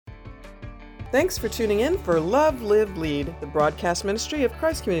Thanks for tuning in for Love, Live, Lead, the broadcast ministry of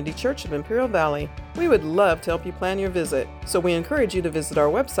Christ Community Church of Imperial Valley. We would love to help you plan your visit, so we encourage you to visit our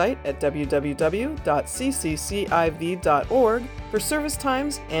website at www.cccciv.org for service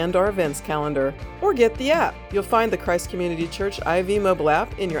times and our events calendar. Or get the app. You'll find the Christ Community Church IV mobile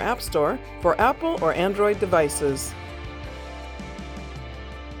app in your app store for Apple or Android devices.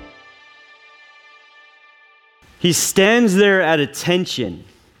 He stands there at attention.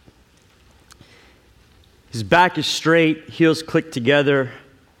 His back is straight, heels clicked together,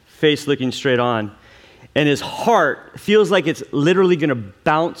 face looking straight on. And his heart feels like it's literally going to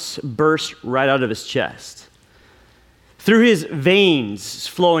burst right out of his chest. Through his veins is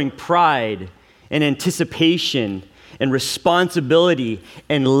flowing pride and anticipation and responsibility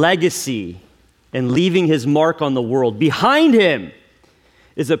and legacy and leaving his mark on the world. Behind him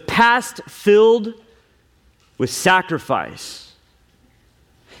is a past filled with sacrifice.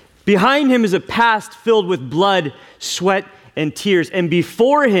 Behind him is a past filled with blood, sweat, and tears. And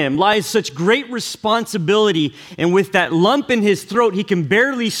before him lies such great responsibility. And with that lump in his throat, he can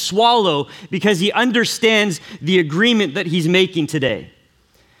barely swallow because he understands the agreement that he's making today.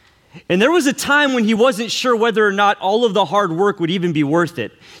 And there was a time when he wasn't sure whether or not all of the hard work would even be worth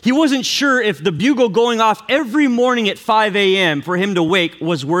it. He wasn't sure if the bugle going off every morning at 5 a.m. for him to wake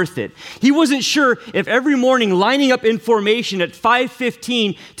was worth it. He wasn't sure if every morning lining up in formation at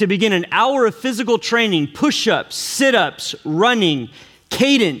 5:15 to begin an hour of physical training, push-ups, sit-ups, running,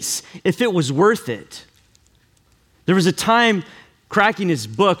 cadence, if it was worth it. There was a time cracking his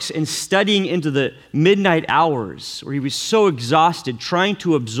books and studying into the midnight hours where he was so exhausted, trying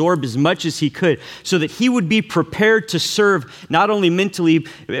to absorb as much as he could so that he would be prepared to serve not only mentally,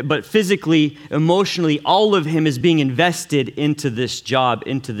 but physically, emotionally. All of him is being invested into this job,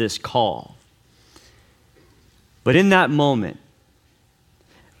 into this call. But in that moment,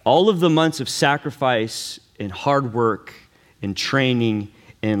 all of the months of sacrifice and hard work and training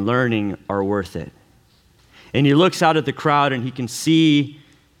and learning are worth it. And he looks out at the crowd and he can see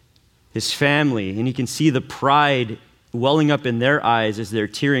his family and he can see the pride welling up in their eyes as they're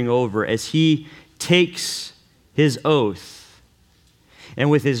tearing over as he takes his oath.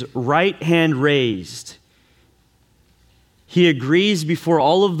 And with his right hand raised, he agrees before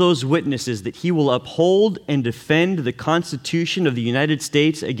all of those witnesses that he will uphold and defend the Constitution of the United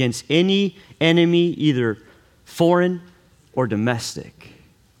States against any enemy, either foreign or domestic.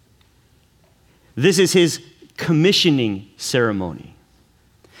 This is his commissioning ceremony.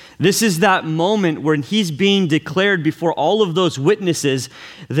 This is that moment when he's being declared before all of those witnesses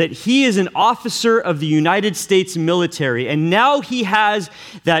that he is an officer of the United States military. And now he has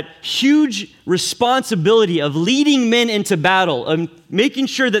that huge responsibility of leading men into battle, of making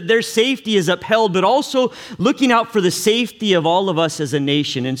sure that their safety is upheld, but also looking out for the safety of all of us as a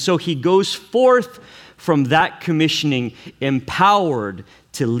nation. And so he goes forth from that commissioning empowered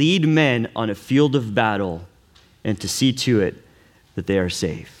to lead men on a field of battle and to see to it that they are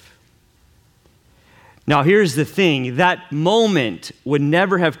safe. Now, here's the thing. That moment would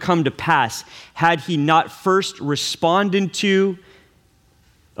never have come to pass had he not first responded to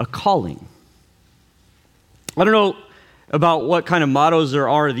a calling. I don't know about what kind of mottos there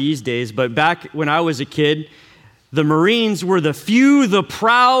are these days, but back when I was a kid, the Marines were the few, the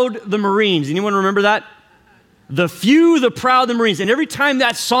proud, the Marines. Anyone remember that? The few, the proud, the Marines. And every time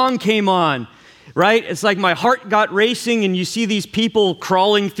that song came on, right? It's like my heart got racing and you see these people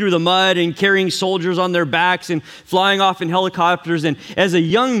crawling through the mud and carrying soldiers on their backs and flying off in helicopters. And as a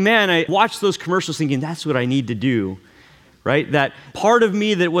young man, I watched those commercials thinking, that's what I need to do, right? That part of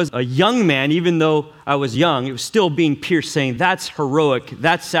me that was a young man, even though I was young, it was still being pierced saying, that's heroic,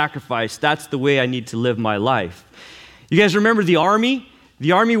 that's sacrifice, that's the way I need to live my life. You guys remember the Army?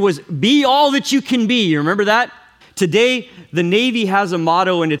 The Army was be all that you can be. You remember that? Today, the Navy has a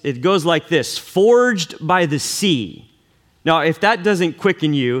motto, and it goes like this: forged by the sea. Now, if that doesn't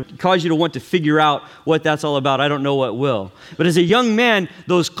quicken you, cause you to want to figure out what that's all about, I don't know what will. But as a young man,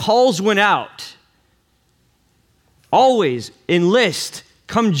 those calls went out. Always enlist.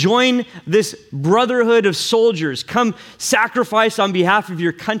 Come join this brotherhood of soldiers. Come sacrifice on behalf of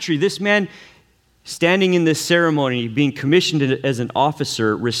your country. This man, standing in this ceremony, being commissioned as an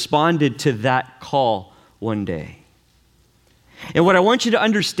officer, responded to that call one day. And what I want you to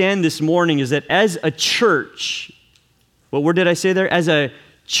understand this morning is that as a church, what word did I say there? As a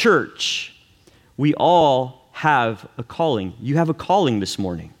church, we all have a calling. You have a calling this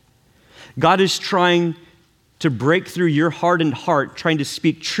morning. God is trying to break through your hardened heart, trying to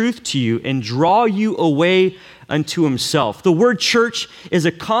speak truth to you and draw you away unto himself. The word church is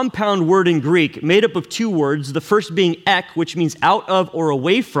a compound word in Greek made up of two words, the first being ek, which means out of or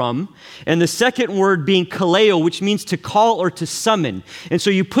away from, and the second word being kaleo, which means to call or to summon. And so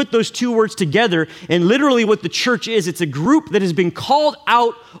you put those two words together, and literally what the church is, it's a group that has been called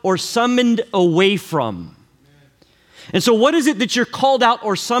out or summoned away from. And so what is it that you're called out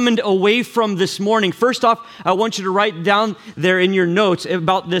or summoned away from this morning? First off, I want you to write down there in your notes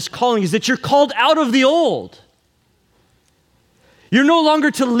about this calling is that you're called out of the old. You're no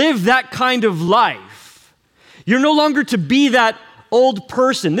longer to live that kind of life. You're no longer to be that old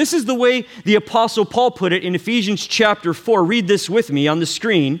person. This is the way the Apostle Paul put it in Ephesians chapter 4. Read this with me on the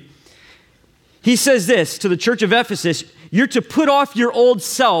screen. He says this to the church of Ephesus, you're to put off your old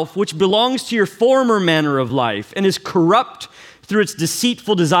self, which belongs to your former manner of life and is corrupt through its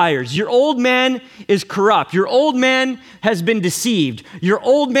deceitful desires. Your old man is corrupt. Your old man has been deceived. Your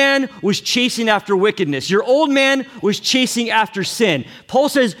old man was chasing after wickedness. Your old man was chasing after sin. Paul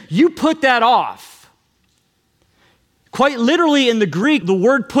says, you put that off. Quite literally in the Greek, the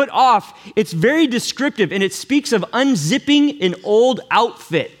word put off, it's very descriptive and it speaks of unzipping an old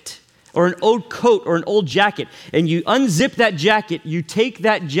outfit or an old coat or an old jacket. And you unzip that jacket, you take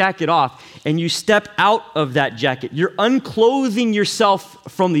that jacket off, and you step out of that jacket. You're unclothing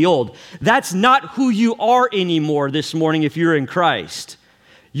yourself from the old. That's not who you are anymore this morning if you're in Christ.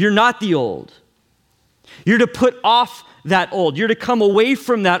 You're not the old. You're to put off that old. You're to come away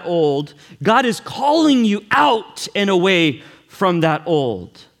from that old. God is calling you out and away from that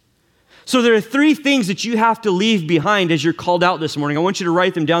old. So there are three things that you have to leave behind as you're called out this morning. I want you to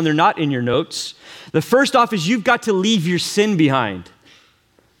write them down. They're not in your notes. The first off is you've got to leave your sin behind.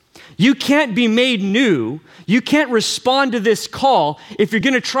 You can't be made new. You can't respond to this call if you're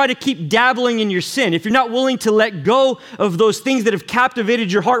going to try to keep dabbling in your sin, if you're not willing to let go of those things that have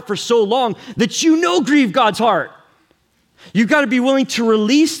captivated your heart for so long that you know grieve God's heart. You've got to be willing to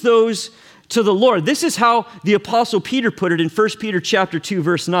release those to the Lord. This is how the Apostle Peter put it in 1 Peter chapter 2,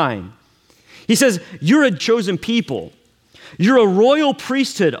 verse 9. He says, you're a chosen people. You're a royal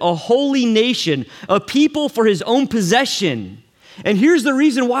priesthood, a holy nation, a people for his own possession. And here's the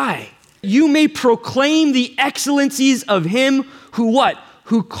reason why. You may proclaim the excellencies of him who what?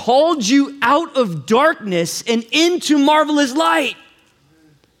 Who called you out of darkness and into marvelous light.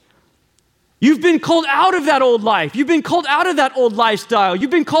 You've been called out of that old life. You've been called out of that old lifestyle. You've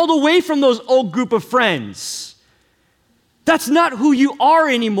been called away from those old group of friends. That's not who you are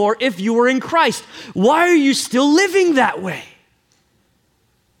anymore if you were in Christ. Why are you still living that way?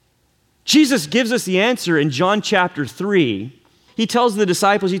 Jesus gives us the answer in John chapter 3. He tells the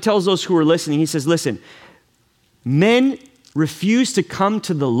disciples, he tells those who are listening, he says, listen, men refuse to come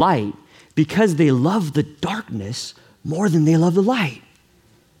to the light because they love the darkness more than they love the light.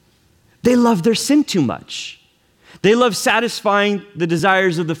 They love their sin too much. They love satisfying the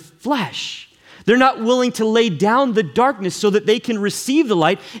desires of the flesh. They're not willing to lay down the darkness so that they can receive the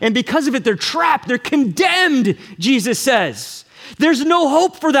light. And because of it, they're trapped. They're condemned, Jesus says. There's no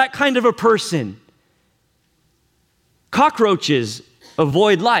hope for that kind of a person. Cockroaches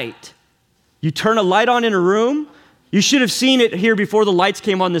avoid light. You turn a light on in a room. You should have seen it here before the lights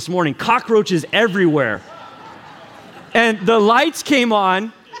came on this morning. Cockroaches everywhere. And the lights came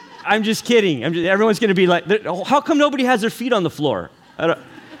on. I'm just kidding. Everyone's going to be like, how come nobody has their feet on the floor?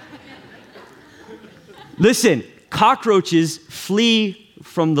 Listen, cockroaches flee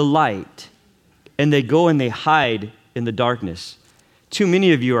from the light and they go and they hide in the darkness. Too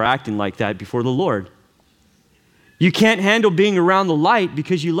many of you are acting like that before the Lord. You can't handle being around the light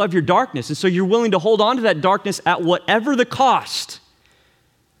because you love your darkness, and so you're willing to hold on to that darkness at whatever the cost.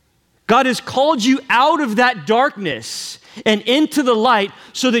 God has called you out of that darkness and into the light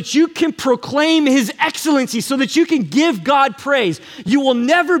so that you can proclaim his excellency, so that you can give God praise. You will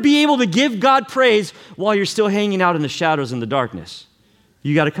never be able to give God praise while you're still hanging out in the shadows and the darkness.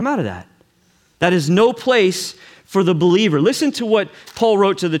 You got to come out of that. That is no place for the believer. Listen to what Paul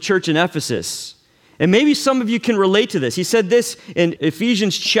wrote to the church in Ephesus. And maybe some of you can relate to this. He said this in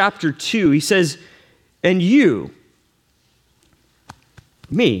Ephesians chapter 2. He says, and you,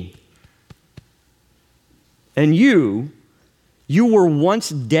 me, and you were once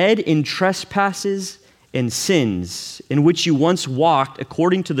dead in trespasses and sins, in which you once walked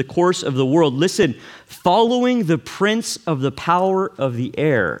according to the course of the world. Listen, following the prince of the power of the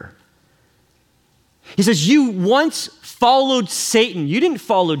air. He says, you once followed Satan. You didn't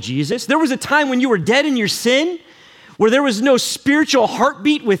follow Jesus. There was a time when you were dead in your sin, where there was no spiritual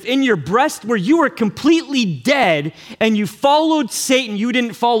heartbeat within your breast, where you were completely dead and you followed Satan. You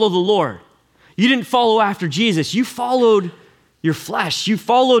didn't follow the Lord. You didn't follow after Jesus. You followed your flesh. You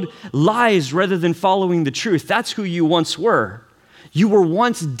followed lies rather than following the truth. That's who you once were. You were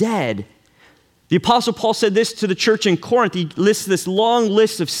once dead. The Apostle Paul said this to the church in Corinth. He lists this long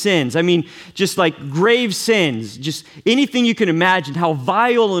list of sins. I mean, just like grave sins, just anything you can imagine, how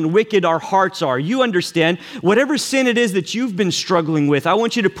vile and wicked our hearts are. You understand, whatever sin it is that you've been struggling with, I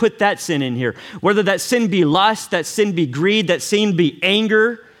want you to put that sin in here. Whether that sin be lust, that sin be greed, that sin be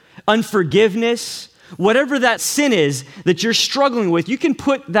anger, unforgiveness, whatever that sin is that you're struggling with, you can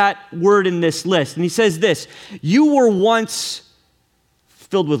put that word in this list. And he says this, you were once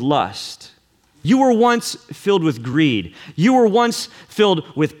filled with lust. You were once filled with greed. You were once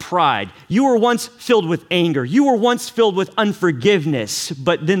filled with pride. You were once filled with anger. You were once filled with unforgiveness.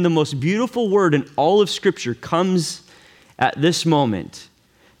 But then the most beautiful word in all of Scripture comes at this moment.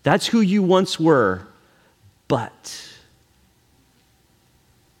 That's who you once were, but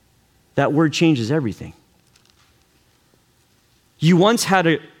that word changes everything. You once had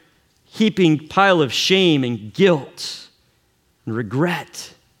a heaping pile of shame and guilt and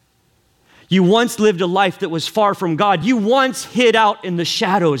regret. You once lived a life that was far from God. You once hid out in the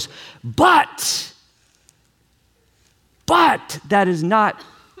shadows. But that is not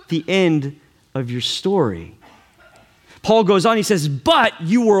the end of your story. Paul goes on, he says, but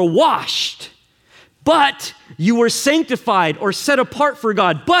you were washed. But you were sanctified or set apart for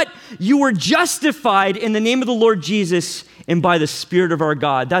God. But you were justified in the name of the Lord Jesus and by the Spirit of our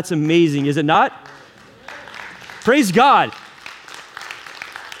God. That's amazing, is it not? Praise God.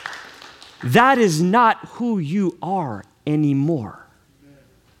 That is not who you are anymore.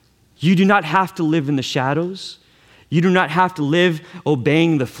 You do not have to live in the shadows. You do not have to live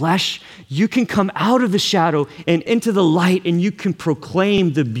obeying the flesh. You can come out of the shadow and into the light, and you can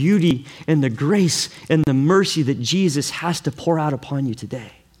proclaim the beauty and the grace and the mercy that Jesus has to pour out upon you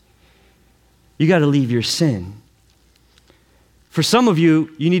today. You got to leave your sin. For some of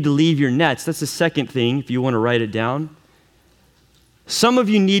you, you need to leave your nets. That's the second thing, if you want to write it down. Some of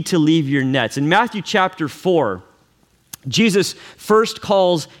you need to leave your nets. In Matthew chapter 4, Jesus first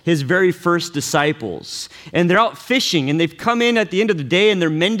calls his very first disciples, and they're out fishing, and they've come in at the end of the day, and they're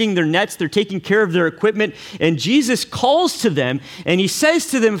mending their nets, they're taking care of their equipment, and Jesus calls to them, and he says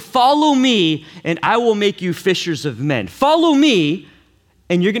to them, follow me, and I will make you fishers of men. Follow me,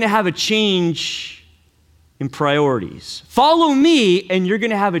 and you're going to have a change in priorities. Follow me, and you're going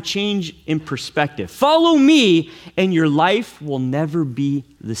to have a change in perspective. Follow me, and your life will never be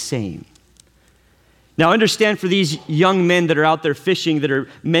the same. Now understand, for these young men that are out there fishing, that are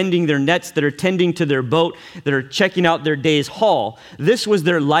mending their nets, that are tending to their boat, that are checking out their day's haul, this was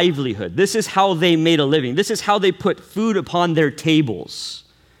their livelihood. This is how they made a living. This is how they put food upon their tables.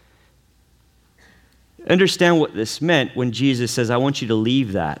 Understand what this meant when Jesus says, I want you to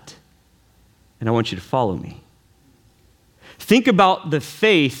leave that, and I want you to follow me. Think about the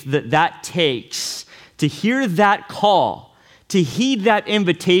faith that takes to hear that call, to heed that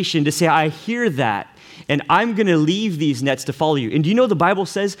invitation, to say, I hear that, and I'm going to leave these nets to follow you. And do you know the Bible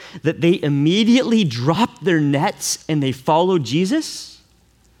says that they immediately dropped their nets and they followed Jesus?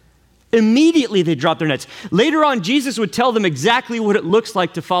 Immediately they dropped their nets. Later on, Jesus would tell them exactly what it looks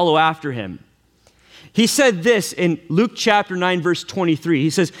like to follow after him. He said this in Luke chapter 9, verse 23. He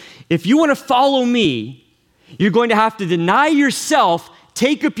says, if you want to follow me, you're going to have to deny yourself,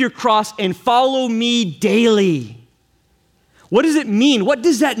 take up your cross, and follow me daily. What does it mean? What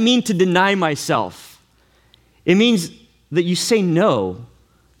does that mean to deny myself? It means that you say no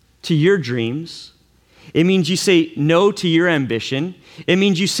to your dreams. It means you say no to your ambition. It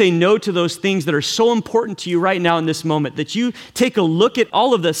means you say no to those things that are so important to you right now in this moment, that you take a look at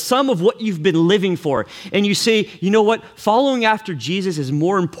all of the sum of what you've been living for, and you say, you know what? Following after Jesus is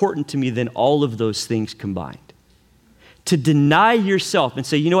more important to me than all of those things combined. To deny yourself and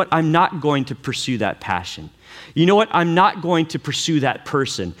say, you know what? I'm not going to pursue that passion. You know what? I'm not going to pursue that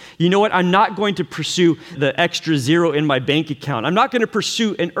person. You know what? I'm not going to pursue the extra zero in my bank account. I'm not going to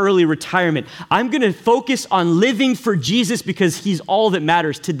pursue an early retirement. I'm going to focus on living for Jesus because he's all that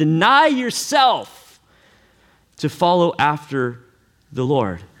matters. To deny yourself to follow after the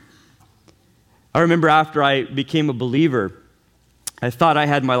Lord. I remember after I became a believer, I thought I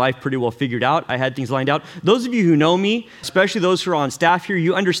had my life pretty well figured out. I had things lined out. Those of you who know me, especially those who are on staff here,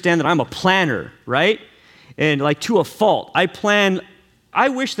 you understand that I'm a planner, right? And like to a fault. I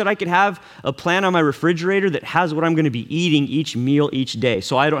wish that I could have a plan on my refrigerator that has what I'm going to be eating each meal each day,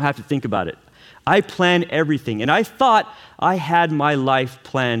 so I don't have to think about it. I plan everything, and I thought I had my life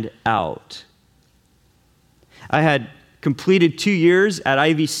planned out. I had completed 2 years at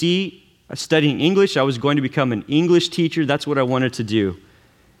IVC studying English. I was going to become an English teacher. That's what I wanted to do.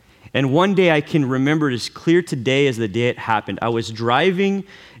 And one day I can remember it as clear today as the day it happened. I was driving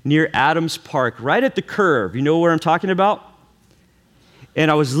near Adams Park, right at the curve. You know where I'm talking about? And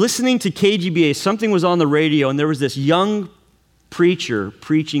I was listening to KGBA. Something was on the radio, and there was this young preacher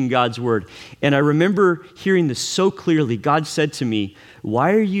preaching God's word. And I remember hearing this so clearly. God said to me,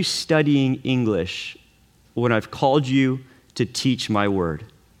 "Why are you studying English when I've called you to teach my word?"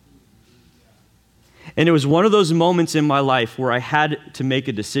 And it was one of those moments in my life where I had to make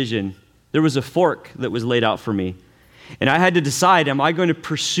a decision. There was a fork that was laid out for me. And I had to decide, am I going to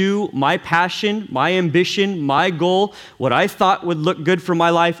pursue my passion, my ambition, my goal, what I thought would look good for my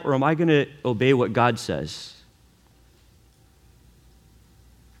life, or am I going to obey what God says?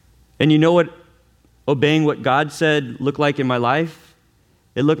 And you know what obeying what God said looked like in my life?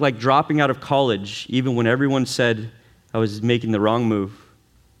 It looked like dropping out of college, even when everyone said I was making the wrong move.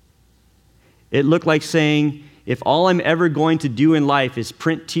 It looked like saying, if all I'm ever going to do in life is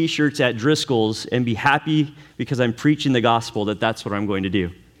print t-shirts at Driscoll's and be happy because I'm preaching the gospel, that's what I'm going to do.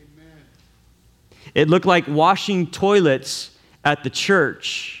 Amen. It looked like washing toilets at the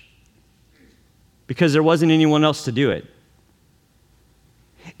church because there wasn't anyone else to do it.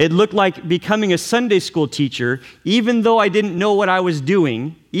 It looked like becoming a Sunday school teacher, even though I didn't know what I was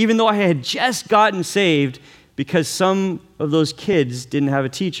doing, even though I had just gotten saved, because some of those kids didn't have a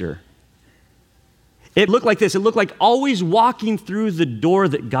teacher. It looked like this. It looked like always walking through the door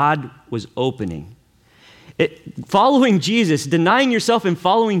that God was opening. Following Jesus, denying yourself and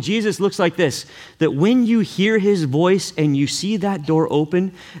following Jesus looks like this, that when you hear his voice and you see that door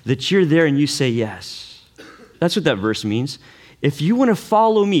open, that you're there and you say yes. That's what that verse means. If you want to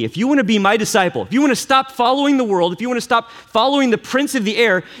follow me, if you want to be my disciple, if you want to stop following the world, if you want to stop following the prince of the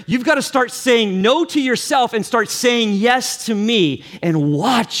air, you've got to start saying no to yourself and start saying yes to me, and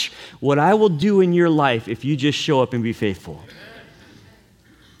watch what I will do in your life if you just show up and be faithful.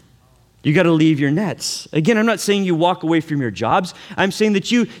 You got to leave your nets. Again, I'm not saying you walk away from your jobs. I'm saying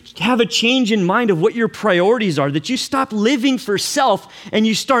that you have a change in mind of what your priorities are, that you stop living for self and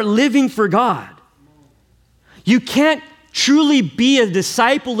you start living for God. You can't truly be a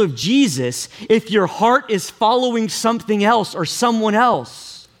disciple of Jesus if your heart is following something else or someone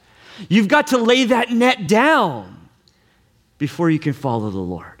else. You've got to lay that net down before you can follow the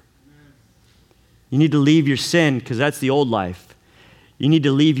Lord. You need to leave your sin because that's the old life. You need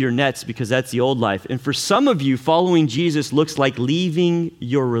to leave your nets because that's the old life. And for some of you, following Jesus looks like leaving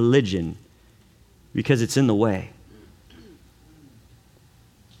your religion because it's in the way.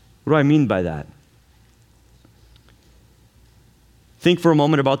 What do I mean by that? Think for a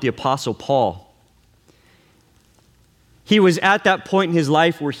moment about the Apostle Paul. He was at that point in his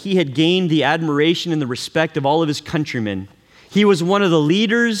life where he had gained the admiration and the respect of all of his countrymen. He was one of the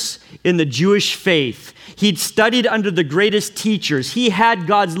leaders in the Jewish faith. He'd studied under the greatest teachers. He had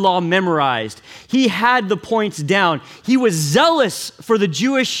God's law memorized. He had the points down. He was zealous for the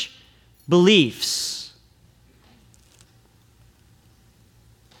Jewish beliefs.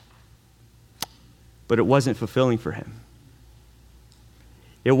 But it wasn't fulfilling for him.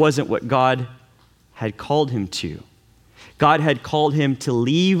 It wasn't what God had called him to. God had called him to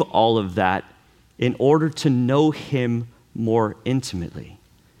leave all of that in order to know him more intimately.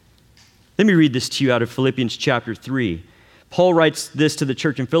 Let me read this to you out of Philippians chapter 3. Paul writes this to the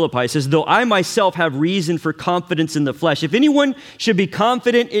church in Philippi. He says, "Though I myself have reason for confidence in the flesh, if anyone should be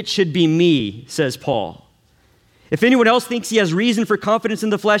confident, it should be me," says Paul. "If anyone else thinks he has reason for confidence in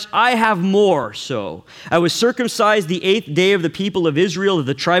the flesh, I have more so. I was circumcised the 8th day of the people of Israel, of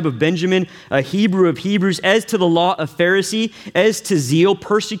the tribe of Benjamin, a Hebrew of Hebrews, as to the law, a Pharisee, as to zeal,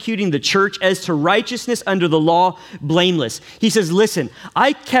 persecuting the church, as to righteousness under the law, blameless." He says, listen,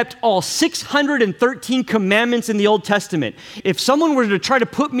 I kept all 613 commandments in the Old Testament. If someone were to try to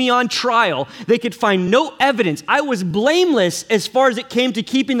put me on trial, they could find no evidence. I was blameless as far as it came to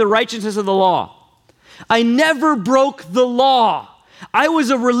keeping the righteousness of the law. I never broke the law. I was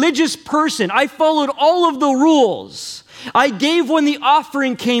a religious person. I followed all of the rules. I gave when the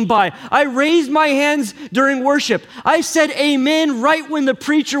offering came by. I raised my hands during worship. I said amen right when the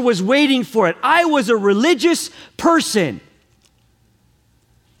preacher was waiting for it. I was a religious person.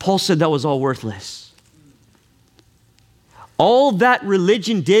 Paul said that was all worthless. All that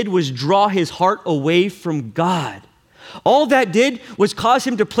religion did was draw his heart away from God. All that did was cause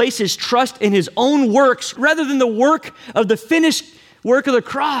him to place his trust in his own works rather than the work of the finished work of the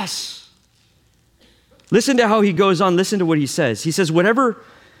cross. Listen to how he goes on. Listen to what he says. He says, whatever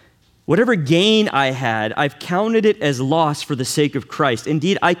Whatever gain I had, I've counted it as loss for the sake of Christ.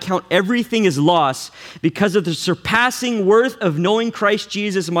 Indeed, I count everything as loss because of the surpassing worth of knowing Christ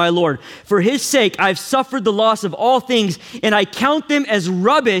Jesus my Lord. For his sake, I've suffered the loss of all things, and I count them as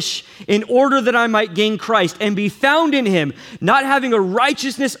rubbish in order that I might gain Christ and be found in him, not having a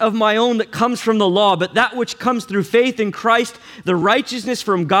righteousness of my own that comes from the law, but that which comes through faith in Christ, the righteousness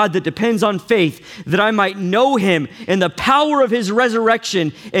from God that depends on faith, that I might know him and the power of his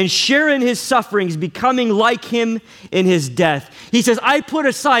resurrection and share in his sufferings, becoming like him in his death. He says, I put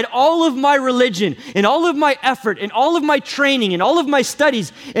aside all of my religion and all of my effort and all of my training and all of my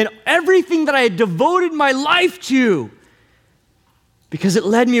studies and everything that I had devoted my life to because it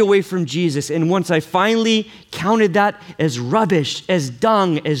led me away from Jesus. And once I finally counted that as rubbish, as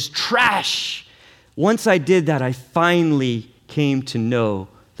dung, as trash, once I did that, I finally came to know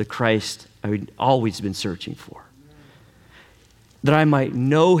the Christ I had always been searching for. That I might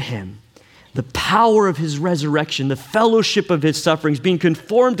know him, the power of his resurrection, the fellowship of his sufferings, being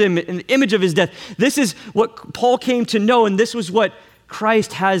conformed to him in the image of his death. This is what Paul came to know, and this was what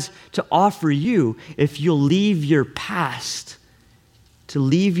Christ has to offer you if you'll leave your past, to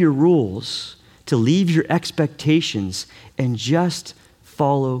leave your rules, to leave your expectations, and just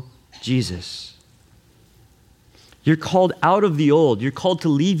follow Jesus. You're called out of the old. You're called to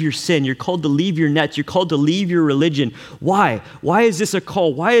leave your sin. You're called to leave your nets. You're called to leave your religion. Why? Why is this a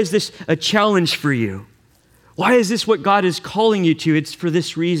call? Why is this a challenge for you? Why is this what God is calling you to? It's for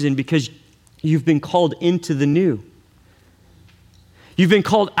this reason, because you've been called into the new. You've been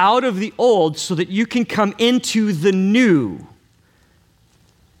called out of the old so that you can come into the new.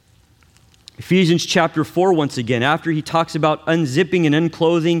 Ephesians chapter 4, once again, after he talks about unzipping and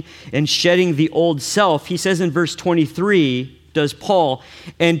unclothing and shedding the old self, he says in verse 23, does Paul,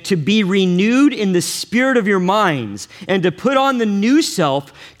 and to be renewed in the spirit of your minds, and to put on the new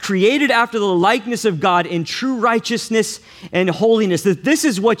self, created after the likeness of God in true righteousness and holiness. That this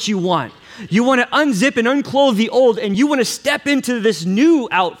is what you want. You want to unzip and unclothe the old, and you want to step into this new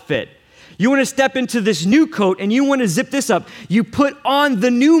outfit. You want to step into this new coat, and you want to zip this up. You put on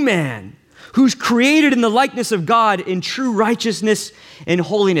the new man, who's created in the likeness of God in true righteousness and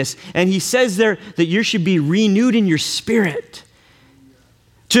holiness. And he says there that you should be renewed in your spirit.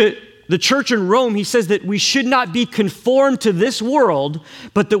 To the church in Rome, he says that we should not be conformed to this world,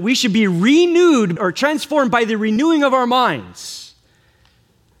 but that we should be renewed or transformed by the renewing of our minds.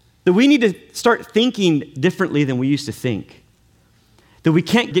 That we need to start thinking differently than we used to think. That we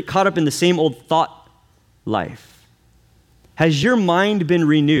can't get caught up in the same old thought life. Has your mind been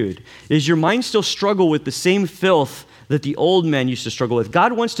renewed? Does your mind still struggle with the same filth that the old man used to struggle with?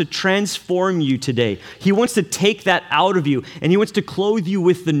 God wants to transform you today. He wants to take that out of you, and he wants to clothe you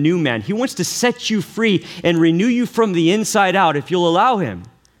with the new man. He wants to set you free and renew you from the inside out if you'll allow him.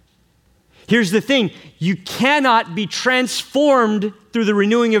 Here's the thing. You cannot be transformed through the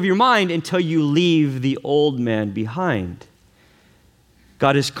renewing of your mind until you leave the old man behind.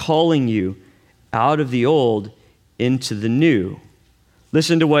 God is calling you out of the old into the new.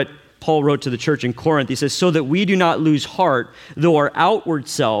 Listen to what Paul wrote to the church in Corinth. He says, so that we do not lose heart, though our outer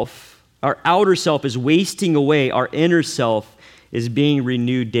self is wasting away, our inner self is being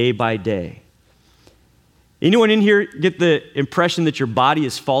renewed day by day. Anyone in here get the impression that your body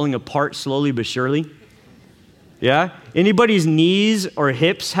is falling apart slowly but surely? Yeah? Anybody's knees or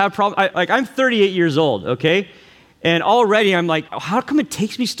hips have problems? I'm 38 years old, okay? And already I'm like, how come it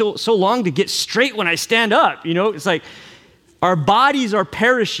takes me so long to get straight when I stand up? You know, it's like our bodies are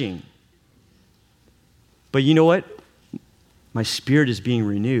perishing. But you know what? My spirit is being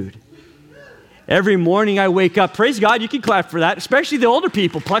renewed. Every morning I wake up, praise God, you can clap for that, especially the older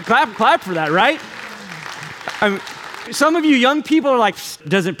people. Clap for that, right? Some of you young people are like,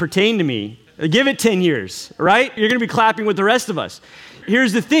 doesn't pertain to me. Give it 10 years, right? You're going to be clapping with the rest of us.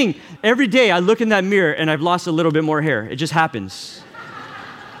 Here's the thing. Every day I look in that mirror and I've lost a little bit more hair. It just happens.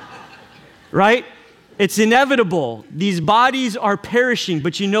 Right? It's inevitable. These bodies are perishing.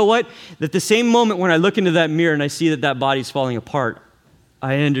 But you know what? At the same moment when I look into that mirror and I see that body's falling apart,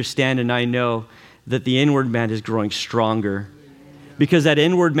 I understand and I know that the inward man is growing stronger. Because that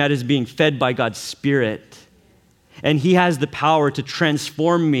inward man is being fed by God's Spirit. And he has the power to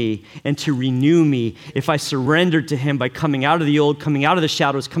transform me and to renew me if I surrender to him by coming out of the old, coming out of the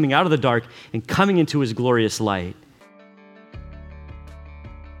shadows, coming out of the dark, and coming into his glorious light.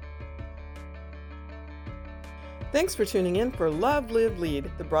 Thanks for tuning in for Love, Live, Lead,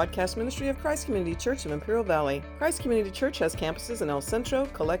 the broadcast ministry of Christ Community Church of Imperial Valley. Christ Community Church has campuses in El Centro,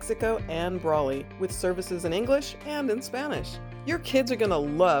 Calexico, and Brawley, with services in English and in Spanish. Your kids are going to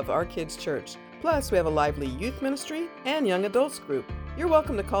love our kids' church. Plus, we have a lively youth ministry and young adults group. You're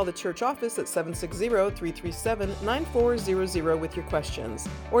welcome to call the church office at 760-337-9400 with your questions,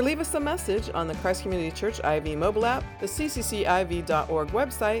 or leave us a message on the Christ Community Church IV mobile app, the ccciv.org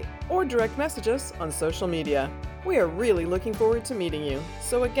website, or direct message us on social media. We are really looking forward to meeting you.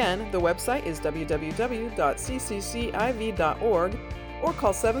 So again, the website is www.cccIV.org, or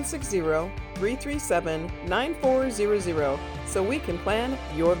call 760-337-9400 so we can plan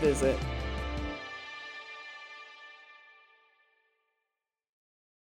your visit.